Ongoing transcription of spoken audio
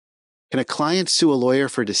Can a client sue a lawyer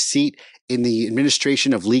for deceit in the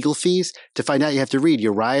administration of legal fees? To find out, you have to read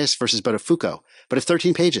Urias versus Buttafuoco, but it's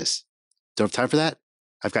 13 pages. Don't have time for that?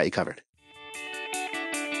 I've got you covered.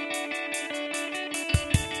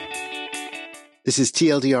 This is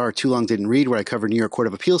TLDR, Too Long Didn't Read, where I cover New York Court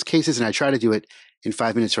of Appeals cases, and I try to do it in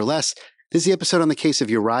 5 minutes or less. This is the episode on the case of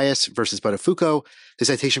Urias versus Buttafuoco. The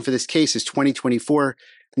citation for this case is 2024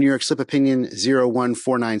 New York Slip Opinion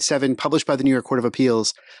 01497, published by the New York Court of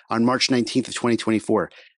Appeals on March 19th of 2024.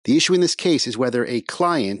 The issue in this case is whether a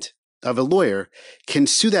client of a lawyer can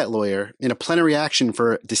sue that lawyer in a plenary action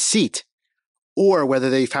for deceit, or whether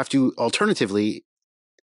they have to alternatively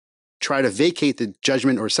try to vacate the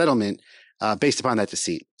judgment or settlement based upon that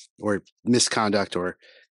deceit or misconduct or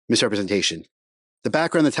misrepresentation. The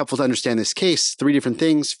background that's helpful to understand this case, 3 different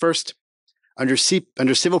things. First, under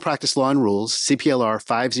Civil Practice Law and Rules, CPLR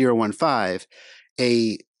 5015,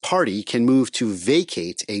 a party can move to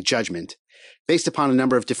vacate a judgment based upon a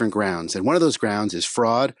number of different grounds. And one of those grounds is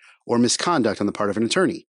fraud or misconduct on the part of an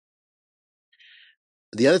attorney.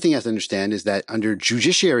 The other thing you have to understand is that under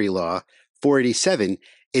Judiciary Law 487,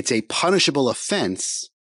 it's a punishable offense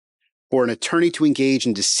for an attorney to engage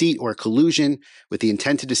in deceit or collusion with the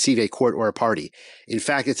intent to deceive a court or a party. In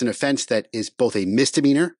fact, it's an offense that is both a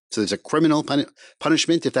misdemeanor, so there's a criminal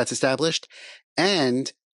punishment if that's established,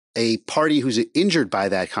 and a party who's injured by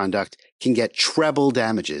that conduct can get treble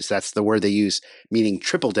damages. That's the word they use, meaning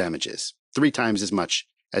triple damages, 3 times as much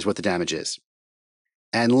as what the damage is.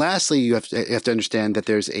 And lastly, you have to understand that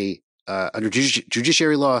there's under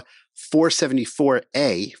Judiciary Law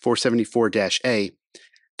 474A, 474-A,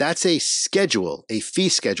 that's a schedule, a fee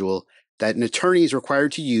schedule that an attorney is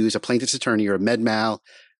required to use, a plaintiff's attorney or a med mal,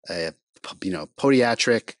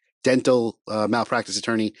 podiatric, dental malpractice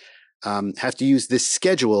attorney, have to use this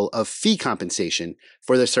schedule of fee compensation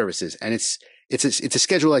for their services. And it's a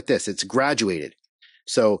schedule like this. It's graduated.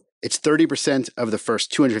 So it's 30% of the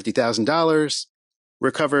first $250,000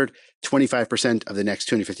 recovered, 25% of the next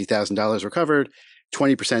 $250,000 recovered,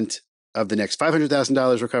 20% of the next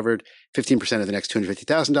 $500,000 recovered, 15% of the next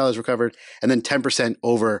 $250,000 recovered, and then 10%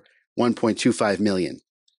 over $1.25 million.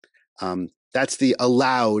 That's the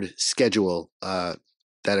allowed schedule of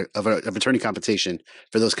attorney compensation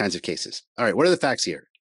for those kinds of cases. All right, what are the facts here?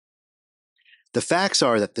 The facts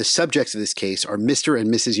are that the subjects of this case are Mr.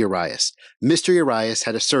 and Mrs. Urias. Mr. Urias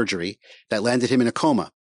had a surgery that landed him in a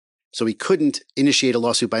coma, so he couldn't initiate a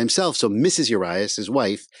lawsuit by himself. So Mrs. Urias, his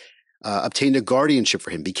wife, obtained a guardianship for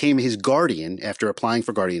him, became his guardian after applying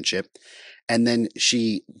for guardianship. And then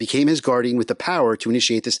she became his guardian with the power to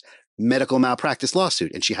initiate this medical malpractice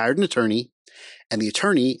lawsuit. And she hired an attorney, and the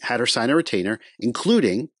attorney had her sign a retainer,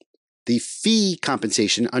 including the fee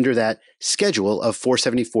compensation under that schedule of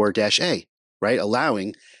 474-A, right?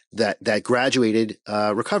 Allowing that graduated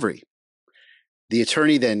recovery. The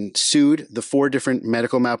attorney then sued the 4 different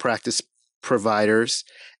medical malpractice providers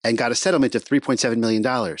and got a settlement of $3.7 million.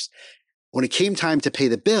 When it came time to pay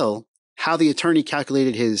the bill, how the attorney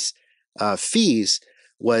calculated his fees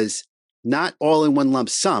was not all in one lump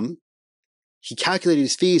sum. He calculated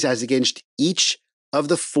his fees as against each of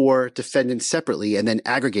the 4 defendants separately and then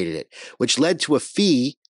aggregated it, which led to a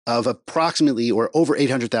fee of approximately or over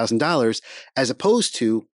 $800,000 as opposed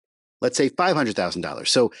to, let's say, $500,000.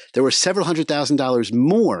 So there were several $100,000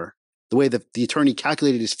 more the way that the attorney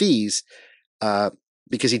calculated his fees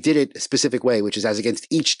because he did it a specific way, which is as against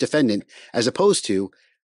each defendant, as opposed to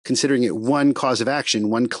considering it one cause of action,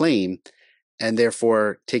 one claim, and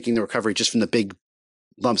therefore taking the recovery just from the big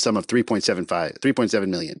lump sum of $3.7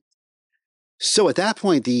 million. So at that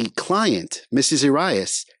point, the client, Mrs.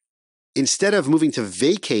 Urias, instead of moving to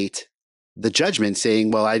vacate the judgment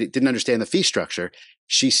saying, well, I didn't understand the fee structure,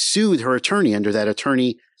 she sued her attorney under that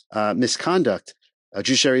attorney misconduct, a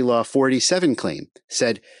Judiciary Law 487 claim,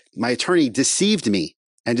 said, my attorney deceived me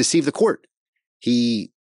and deceived the court.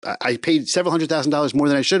 I paid several $100,000 more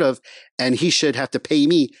than I should have, and he should have to pay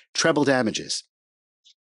me treble damages.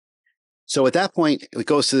 So at that point, it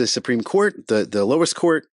goes to the Supreme Court, the lowest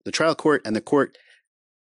court, the trial court, and the court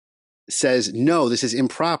says, no, this is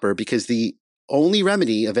improper because the only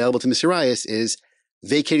remedy available to Ms. Urias is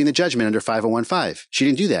vacating the judgment under 5015. She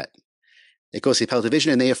didn't do that. It goes to the Appellate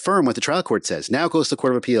Division, and they affirm what the trial court says. Now it goes to the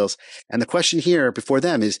Court of Appeals. And the question here before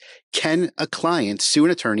them is, can a client sue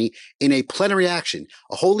an attorney in a plenary action,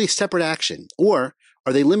 a wholly separate action? Or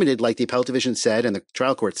are they limited, like the Appellate Division said and the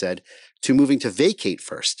trial court said, to moving to vacate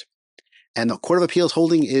first? And the Court of Appeals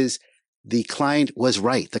holding is the client was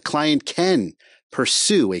right. The client can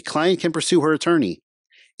pursue her attorney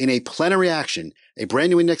in a plenary action, a brand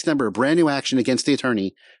new index number, a brand new action against the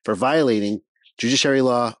attorney for violating Judiciary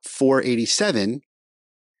Law 487.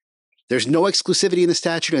 There's no exclusivity in the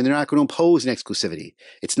statute, and they're not going to impose an exclusivity.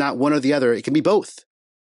 It's not one or the other. It can be both,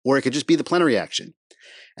 or it could just be the plenary action.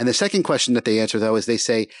 And the second question that they answer, though, is they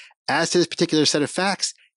say, as to this particular set of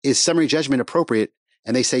facts, is summary judgment appropriate?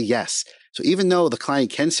 And they say yes. So even though the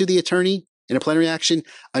client can sue the attorney in a plenary action,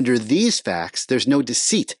 under these facts, there's no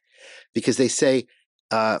deceit, because they say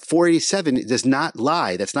 487 does not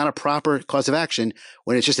lie. That's not a proper cause of action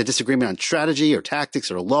when it's just a disagreement on strategy or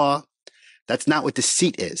tactics or law. That's not what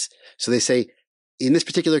deceit is. So they say, in this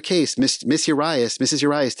particular case, Mrs.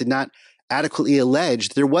 Urias did not adequately allege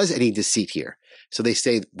there was any deceit here. So they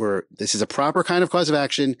say this is a proper kind of cause of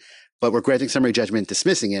action, but we're granting summary judgment,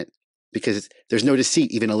 dismissing it because there's no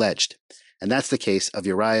deceit even alleged. And that's the case of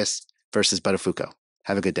Urias versus Buttafuoco.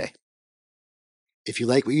 Have a good day. If you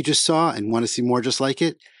like what you just saw and want to see more just like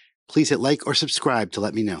it, please hit like or subscribe to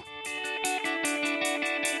let me know.